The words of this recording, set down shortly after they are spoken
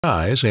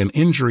size and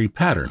injury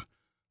pattern,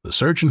 the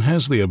surgeon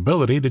has the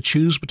ability to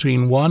choose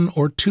between 1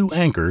 or 2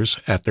 anchors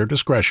at their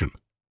discretion.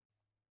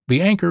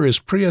 The anchor is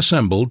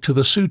pre-assembled to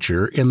the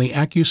suture in the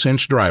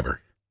Acusinch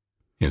driver.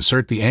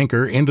 Insert the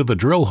anchor into the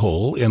drill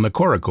hole in the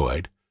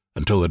coracoid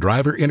until the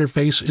driver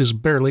interface is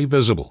barely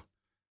visible.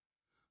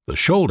 The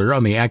shoulder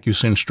on the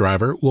Acusinch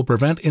driver will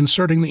prevent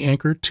inserting the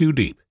anchor too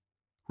deep.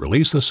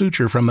 Release the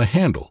suture from the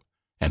handle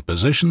and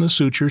position the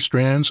suture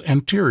strands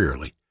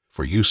anteriorly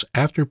for use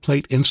after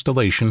plate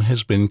installation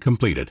has been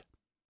completed.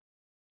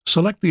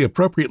 Select the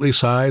appropriately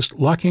sized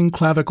locking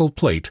clavicle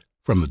plate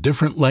from the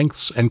different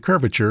lengths and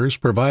curvatures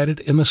provided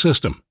in the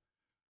system.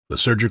 The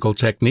surgical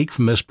technique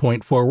from this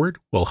point forward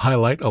will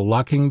highlight a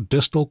locking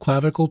distal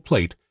clavicle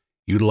plate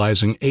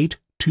utilizing 8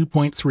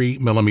 2.3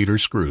 mm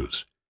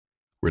screws.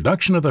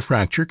 Reduction of the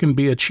fracture can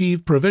be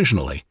achieved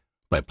provisionally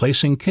by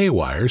placing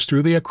K-wires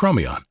through the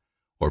acromion,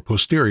 or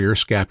posterior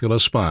scapula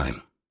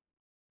spine.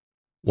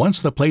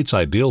 Once the plate's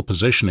ideal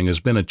positioning has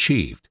been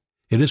achieved,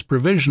 it is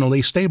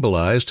provisionally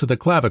stabilized to the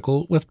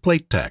clavicle with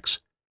plate tacks.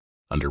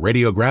 Under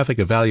radiographic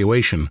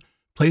evaluation,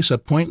 place a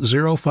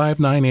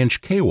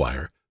 0.059-inch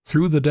K-wire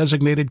through the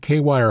designated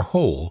K-wire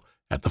hole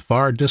at the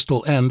far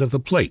distal end of the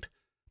plate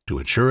to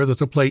ensure that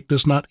the plate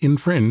does not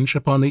infringe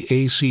upon the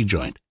AC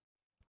joint.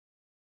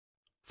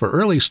 For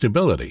early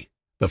stability,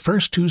 the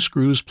first 2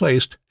 screws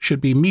placed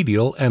should be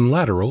medial and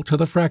lateral to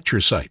the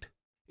fracture site.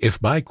 If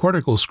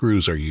bicortical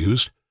screws are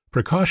used,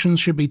 precautions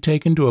should be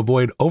taken to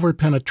avoid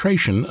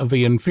overpenetration of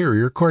the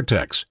inferior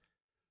cortex.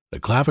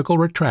 The clavicle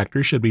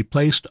retractor should be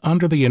placed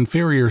under the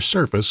inferior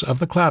surface of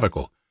the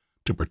clavicle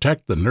to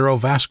protect the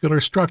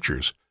neurovascular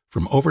structures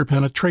from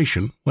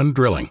overpenetration when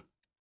drilling.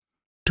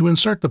 To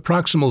insert the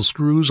proximal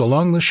screws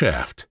along the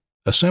shaft,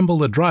 assemble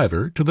the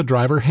driver to the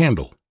driver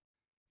handle.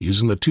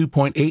 Using the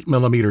 2.8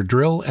 mm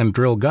drill and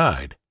drill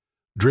guide,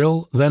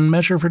 drill, then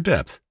measure for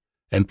depth,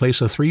 and place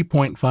a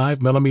 3.5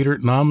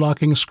 mm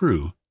non-locking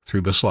screw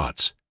through the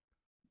slots.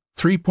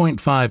 3.5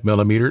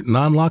 mm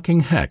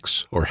non-locking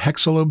hex or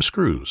hexalobe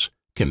screws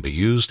can be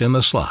used in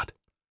the slot.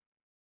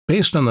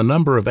 Based on the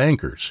number of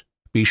anchors,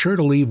 be sure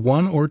to leave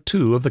 1 or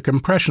 2 of the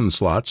compression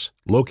slots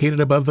located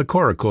above the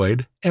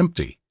coracoid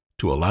empty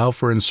to allow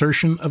for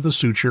insertion of the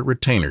suture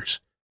retainers.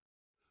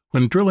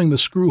 When drilling the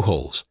screw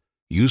holes,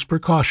 use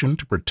precaution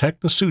to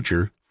protect the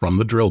suture from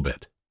the drill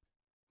bit.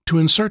 To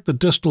insert the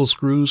distal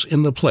screws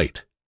in the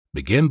plate,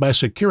 begin by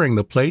securing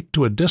the plate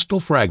to a distal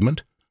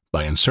fragment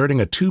by inserting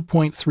a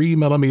 2.3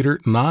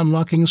 mm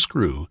non-locking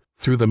screw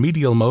through the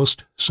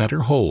medialmost center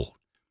hole.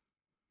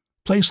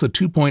 Place the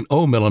 2.0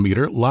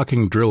 mm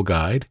locking drill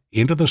guide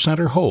into the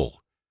center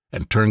hole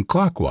and turn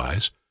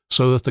clockwise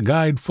so that the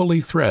guide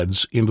fully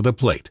threads into the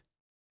plate.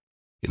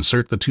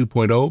 Insert the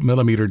 2.0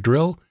 mm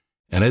drill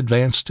and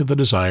advance to the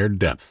desired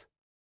depth.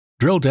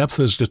 Drill depth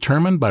is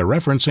determined by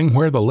referencing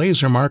where the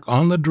laser mark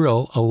on the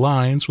drill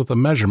aligns with the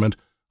measurement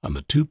on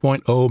the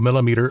 2.0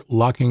 mm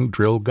locking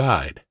drill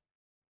guide.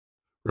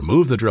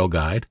 Remove the drill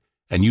guide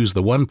and use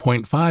the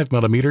 1.5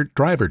 mm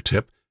driver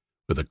tip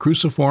with a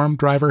cruciform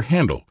driver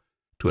handle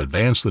to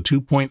advance the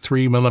 2.3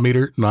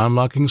 mm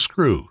non-locking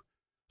screw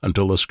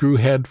until the screw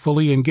head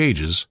fully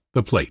engages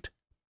the plate.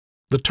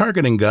 The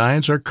targeting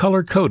guides are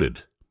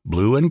color-coded,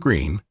 blue and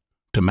green,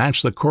 to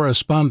match the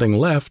corresponding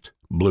left,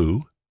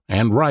 blue,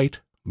 and right,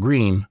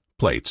 green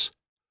plates.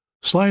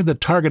 Slide the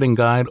targeting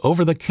guide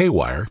over the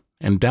K-wire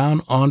and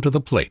down onto the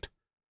plate.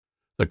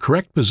 The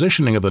correct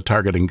positioning of the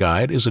targeting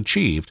guide is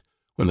achieved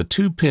when the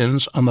 2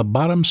 pins on the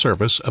bottom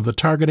surface of the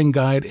targeting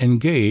guide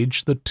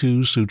engage the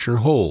 2 suture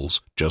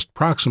holes just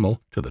proximal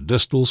to the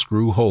distal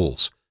screw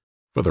holes.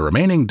 For the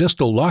remaining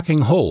distal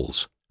locking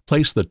holes,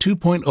 place the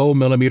 2.0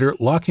 mm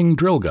locking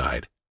drill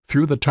guide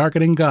through the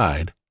targeting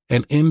guide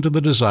and into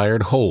the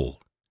desired hole.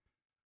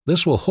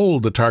 This will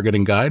hold the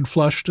targeting guide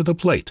flush to the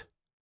plate.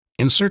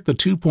 Insert the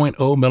 2.0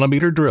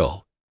 mm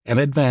drill and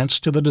advance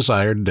to the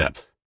desired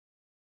depth.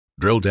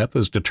 Drill depth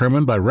is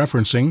determined by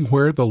referencing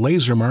where the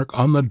laser mark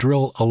on the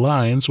drill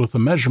aligns with the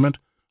measurement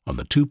on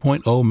the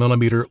 2.0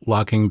 mm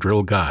locking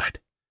drill guide.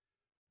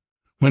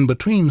 When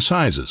between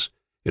sizes,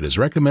 it is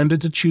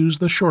recommended to choose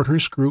the shorter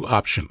screw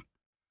option.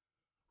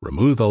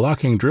 Remove the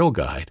locking drill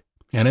guide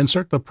and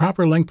insert the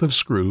proper length of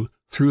screw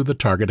through the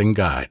targeting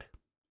guide.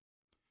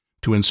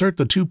 To insert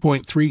the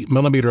 2.3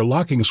 mm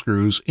locking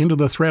screws into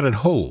the threaded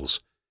holes,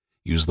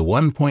 use the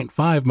 1.5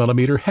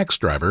 mm hex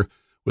driver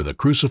with a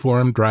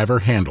cruciform driver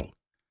handle.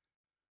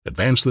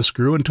 Advance the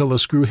screw until the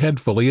screw head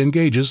fully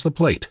engages the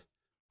plate.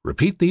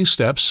 Repeat these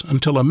steps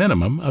until a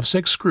minimum of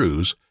 6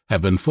 screws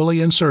have been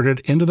fully inserted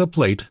into the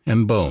plate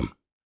and bone.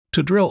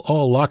 To drill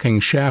all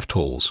locking shaft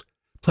holes,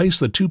 place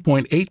the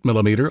 2.8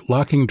 mm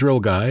locking drill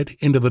guide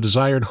into the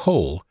desired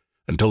hole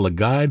until the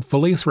guide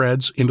fully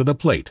threads into the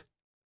plate.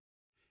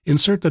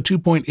 Insert the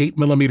 2.8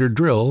 mm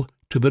drill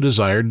to the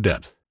desired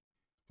depth.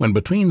 When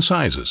between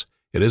sizes,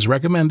 it is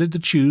recommended to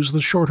choose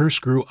the shorter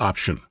screw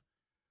option.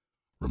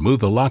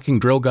 Remove the locking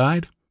drill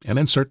guide and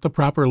insert the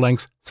proper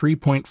length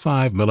 3.5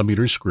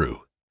 mm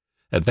screw.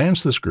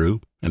 Advance the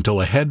screw until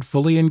the head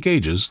fully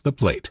engages the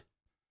plate.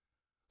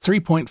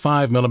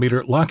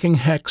 3.5mm locking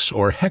hex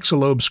or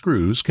hexalobe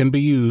screws can be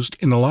used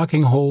in the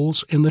locking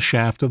holes in the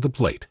shaft of the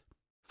plate.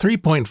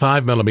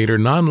 3.5mm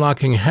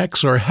non-locking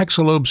hex or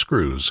hexalobe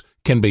screws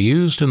can be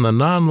used in the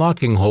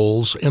non-locking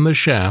holes in the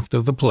shaft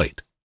of the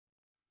plate.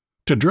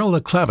 To drill the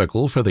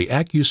clavicle for the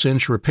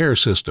Acusinch repair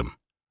system,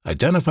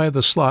 identify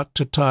the slot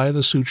to tie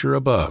the suture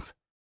above.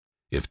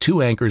 If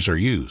 2 anchors are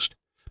used,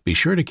 be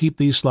sure to keep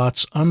these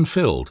slots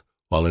unfilled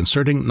while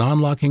inserting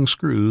non-locking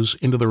screws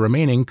into the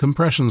remaining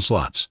compression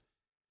slots.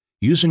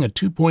 Using a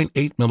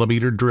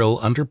 2.8mm drill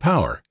under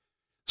power,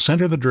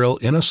 center the drill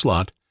in a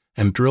slot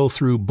and drill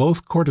through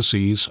both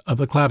cortices of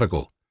the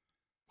clavicle.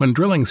 When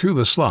drilling through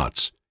the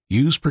slots,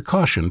 use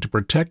precaution to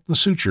protect the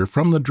suture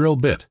from the drill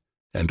bit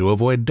and to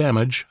avoid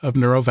damage of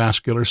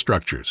neurovascular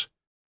structures.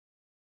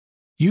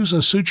 Use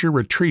a suture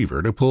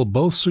retriever to pull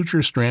both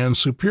suture strands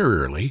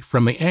superiorly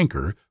from the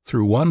anchor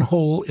through one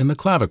hole in the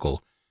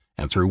clavicle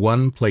and through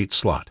one plate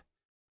slot.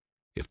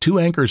 If 2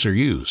 anchors are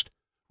used,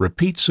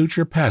 repeat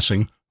suture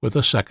passing with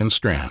a second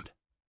strand.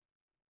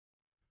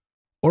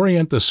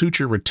 Orient the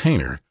suture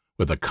retainer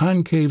with a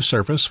concave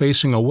surface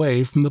facing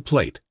away from the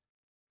plate.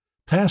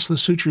 Pass the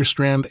suture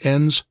strand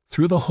ends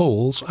through the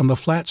holes on the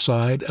flat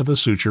side of the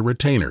suture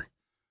retainer.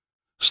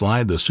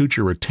 Slide the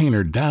suture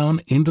retainer down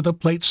into the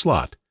plate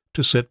slot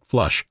to sit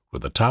flush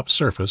with the top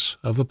surface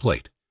of the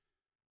plate.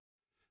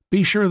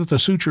 Be sure that the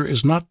suture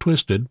is not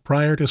twisted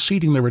prior to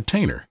seating the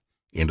retainer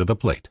into the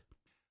plate.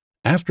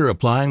 After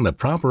applying the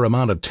proper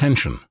amount of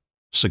tension,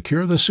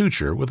 secure the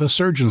suture with a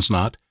surgeon's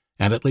knot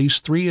and at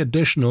least 3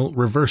 additional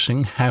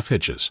reversing half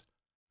hitches.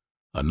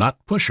 A knot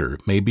pusher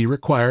may be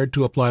required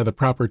to apply the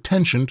proper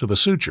tension to the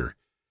suture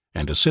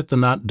and to sit the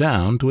knot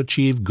down to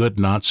achieve good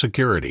knot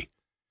security.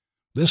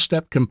 This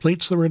step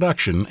completes the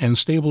reduction and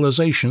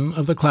stabilization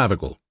of the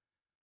clavicle.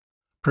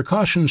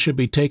 Precautions should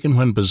be taken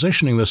when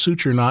positioning the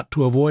suture knot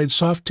to avoid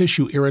soft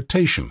tissue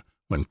irritation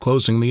when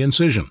closing the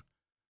incision.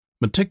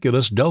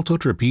 Meticulous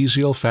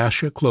deltotrapezial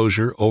fascia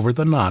closure over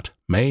the knot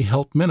may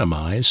help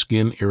minimize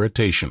skin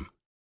irritation.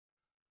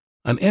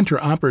 An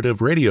intraoperative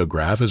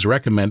radiograph is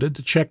recommended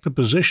to check the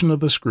position of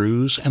the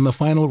screws and the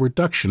final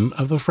reduction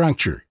of the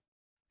fracture.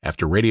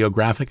 After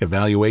radiographic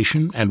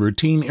evaluation and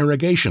routine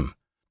irrigation,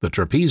 the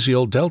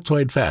trapezial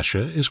deltoid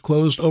fascia is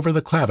closed over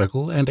the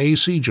clavicle and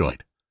AC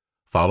joint,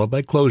 followed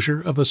by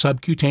closure of the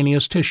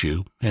subcutaneous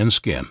tissue and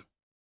skin.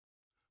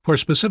 For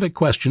specific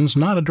questions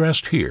not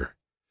addressed here,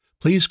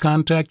 please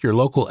contact your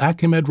local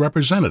Acumed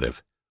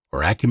representative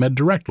or Acumed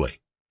directly,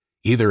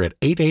 either at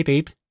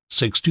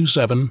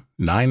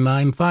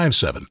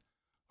 888-627-9957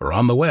 or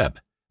on the web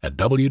at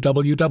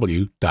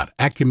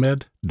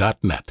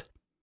www.acumed.net.